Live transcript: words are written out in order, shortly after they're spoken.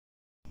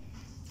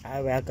Hi,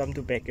 welcome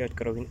to Backyard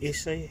Growing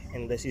SA,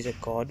 and this is a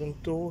garden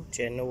tour,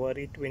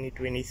 January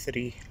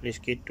 2023. Let's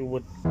get to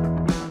it.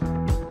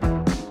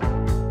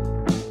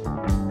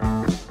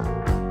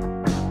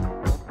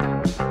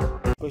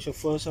 Okay, so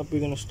first up we're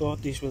going to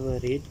start this with a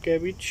red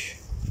cabbage.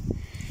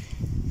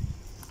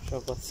 So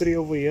I've got 3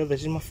 over here.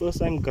 This is my first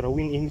time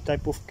growing any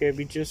type of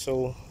cabbages,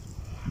 so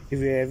if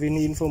you have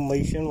any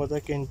information what I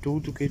can do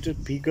to get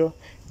it bigger,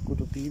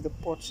 could it be the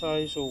pot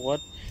size or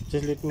what,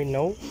 just let me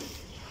know.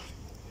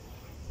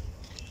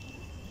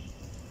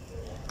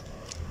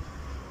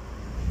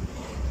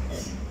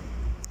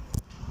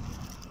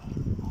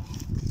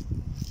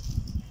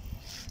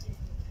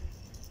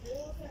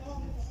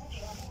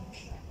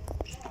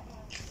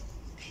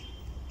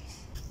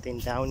 Then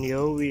down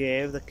here we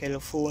have the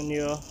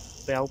California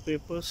bell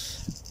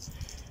peppers.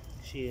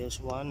 Here's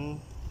one,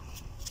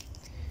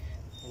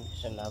 and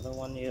there's another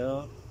one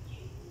here,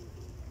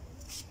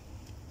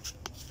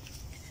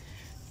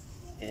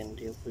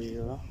 and over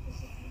here,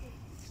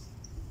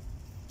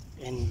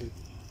 and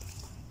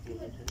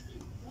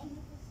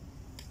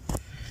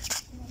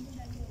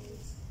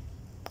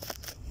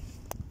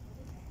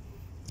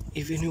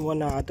if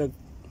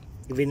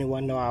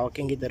anyone know how I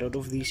can get rid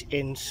of these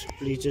ends,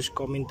 please just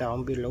comment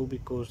down below,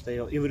 because they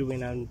are everywhere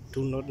and I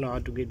do not know how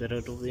to get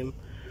rid of them.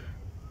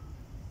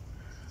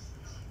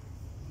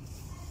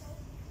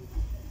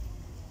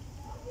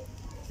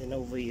 Then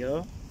over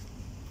here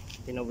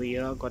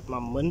I got my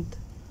mint.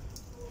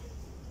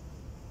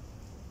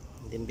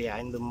 And then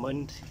behind the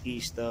mint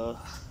is the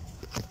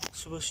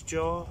Swiss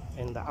jar,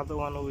 and the other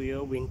one over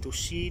here went to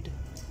seed.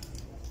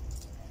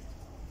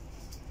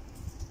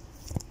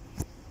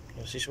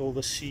 This is all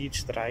the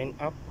seeds drying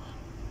up.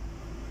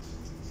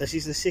 This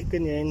is the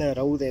second year in a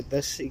row that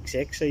this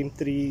exact same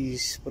tree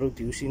is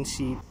producing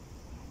seed.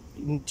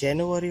 In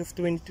January of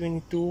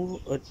 2022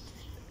 it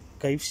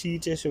gave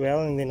seeds as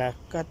well, and then I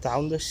cut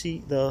down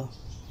the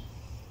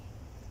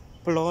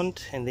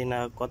plant, and then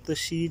I got the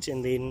seeds,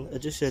 and then it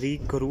just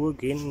regrew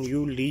again,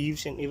 new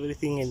leaves and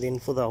everything, and then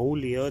for the whole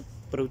year it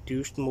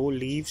produced more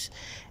leaves,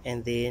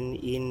 and then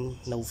in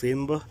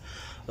November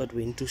it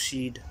went to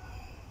seed.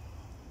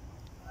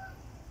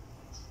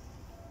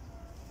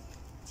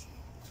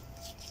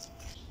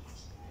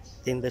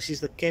 Then this is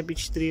the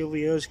cabbage tree over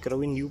here. It's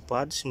growing new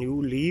buds,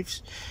 new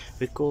leaves,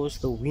 because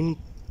the wind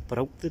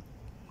broke the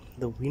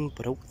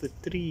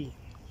tree.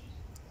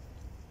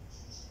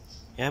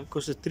 Yeah,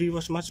 because the tree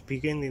was much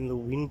bigger and then the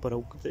wind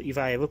broke it. If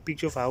I have a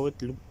picture of how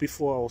it looked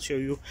before, I'll show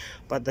you.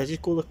 But this is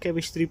called a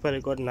cabbage tree, but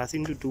it got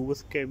nothing to do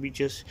with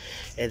cabbages.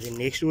 And then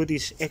next to it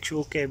is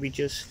actual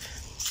cabbages.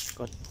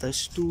 Got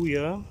this two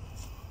here.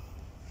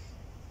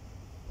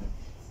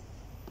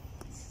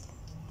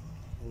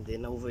 And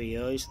then over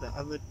here is the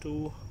other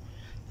two.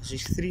 This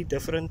is 3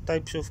 different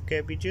types of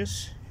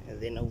cabbages.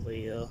 And then over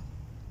here,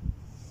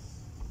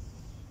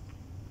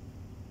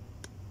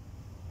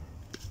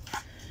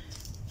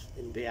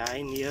 and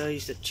behind here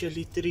is the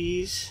chili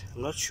trees.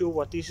 I'm not sure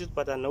what is it,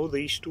 but I know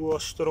these two are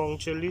strong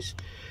chilies.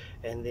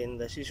 And then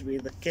this is where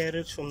the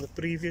carrots from the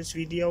previous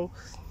video.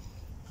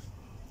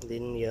 And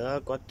then here I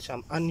got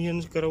some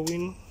onions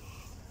growing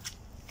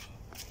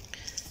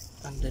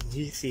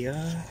underneath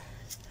here.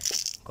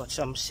 Got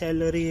some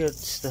celery.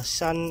 It's the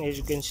sun, as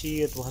you can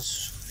see, it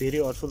was very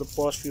hot for the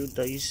past few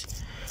days,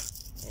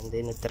 and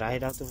then it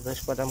dried out of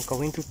this, but I'm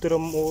going to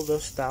trim all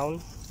this down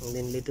and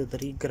then let it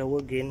regrow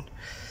again.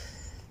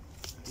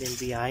 Then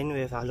behind we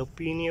have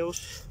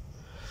jalapenos,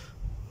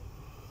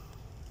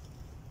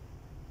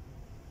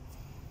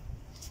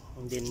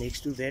 and then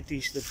next to that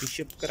is the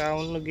bishop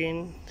crown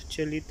again, the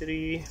chili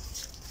tree.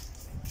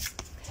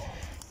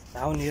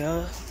 Down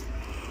here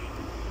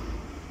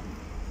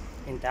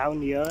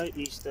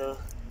is the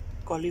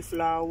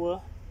cauliflower,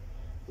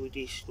 which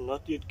is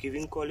not yet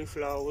giving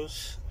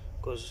cauliflowers,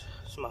 because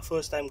it's my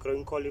first time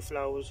growing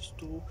cauliflowers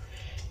too.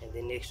 And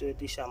then next to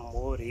it is some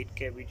more red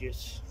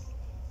cabbages.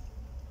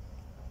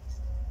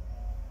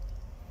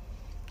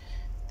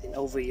 Then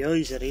over here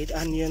is red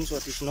onions,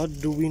 what is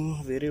not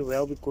doing very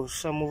well because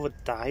some of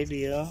it died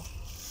here.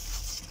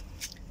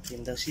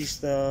 Then this is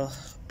the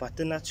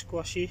butternut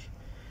squashy.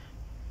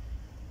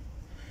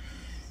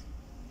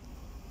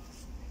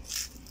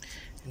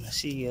 And I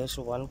see here's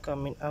one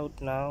coming out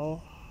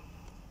now.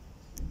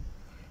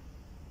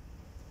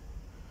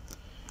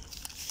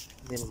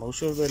 Then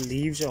most of the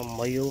leaves are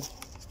male.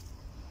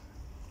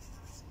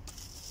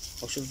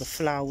 Most of the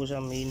flowers,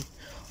 I mean,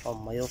 are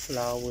male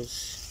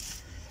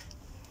flowers.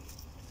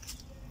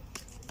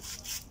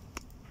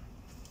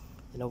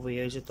 And over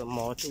here is a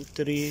tomato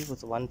tree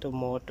with 1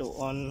 tomato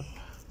on.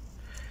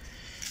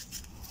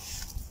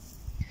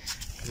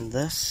 And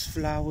this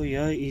flower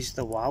here is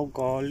the wild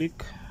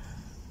garlic.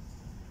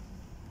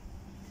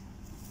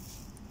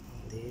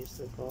 There's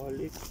the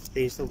garlic,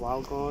 there's the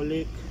wild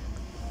garlic.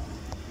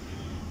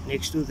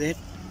 Next to that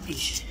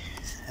is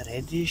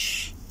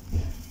radish.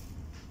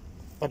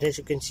 But as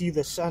you can see,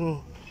 the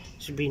sun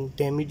has been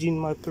damaging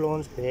my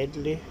plants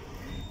badly.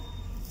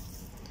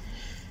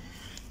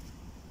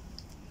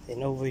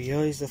 Then over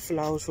here is the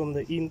flowers from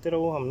the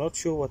intro. I'm not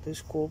sure what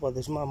it's called, but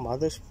this is my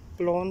mother's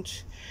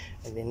plants.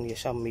 And then there's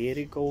some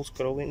marigolds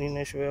growing in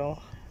as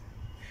well.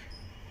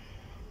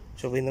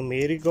 So when the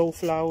marigold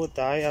flower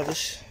die, I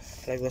just,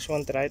 like this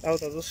one dried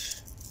out, I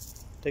just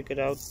take it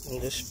out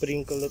and just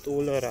sprinkle it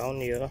all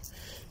around here,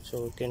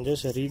 so it can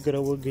just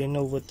regrow again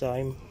over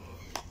time.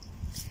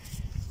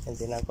 And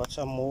then I got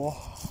some more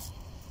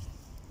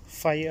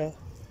fire.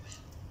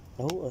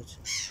 No,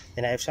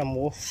 then I have some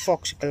more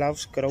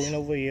foxgloves growing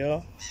over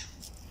here.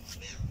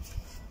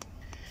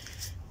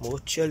 More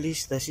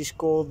chilies. This is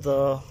called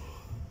the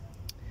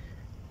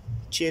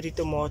cherry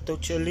tomato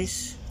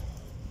chilies.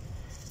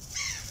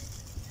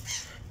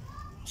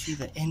 See,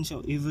 the ends are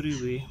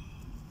everywhere.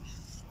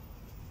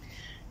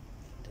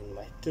 Then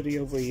my tree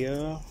over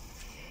here.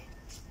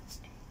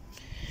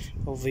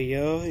 Over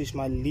here is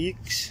my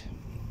leeks.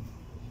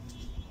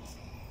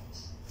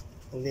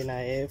 And then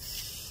I have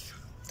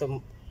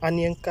the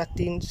onion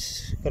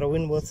cuttings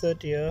growing with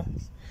it here.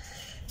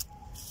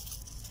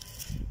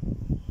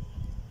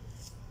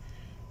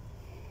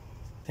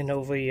 And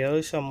over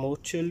here some more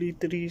chili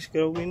trees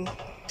growing.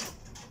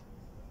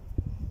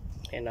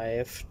 And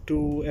I have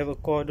 2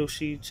 avocado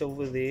seeds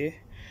over there.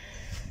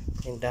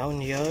 And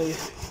down here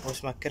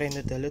was my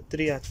grenadilla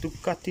tree. I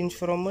took cuttings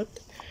from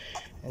it.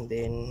 And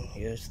then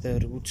here's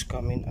the roots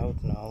coming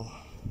out now.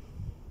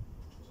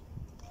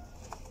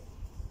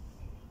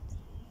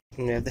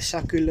 And we have the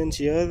succulents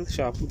here.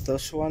 So I put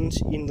this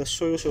ones in the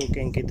soil so we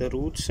can get the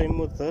roots. Same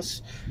with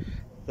this.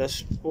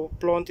 This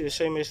plant is the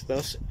same as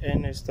this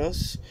and as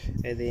this.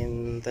 And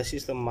then this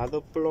is the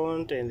mother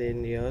plant. And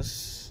then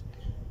here's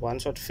one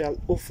shot fell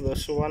off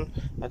this one.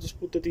 I just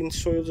put it in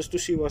soil just to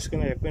see what's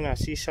gonna happen. I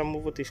see some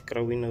of it is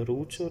growing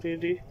roots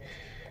already.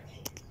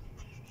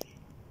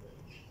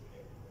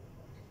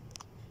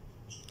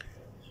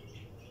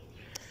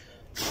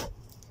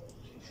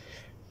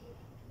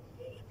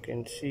 You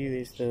can see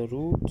there's the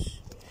roots.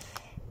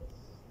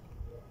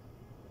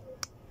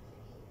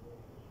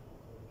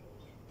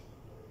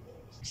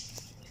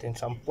 Then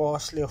some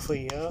parsley over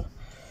here.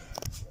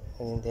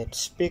 And that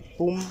speck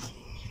boom.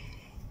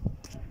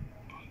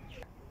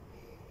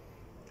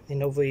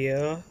 And over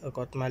here I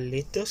got my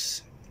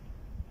lettuce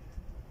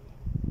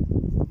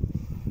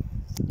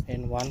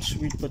and 1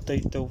 sweet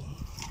potato.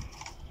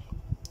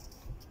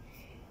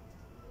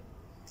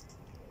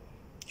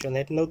 So on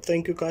that note,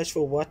 thank you guys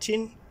for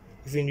watching.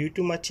 If you're new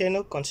to my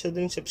channel,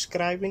 consider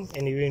subscribing,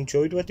 and if you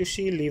enjoyed what you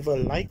see, leave a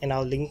like, and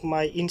I'll link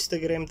my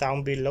Instagram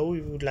down below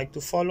if you would like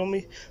to follow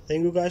me.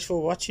 Thank you guys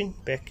for watching.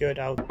 Backyard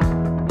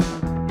out.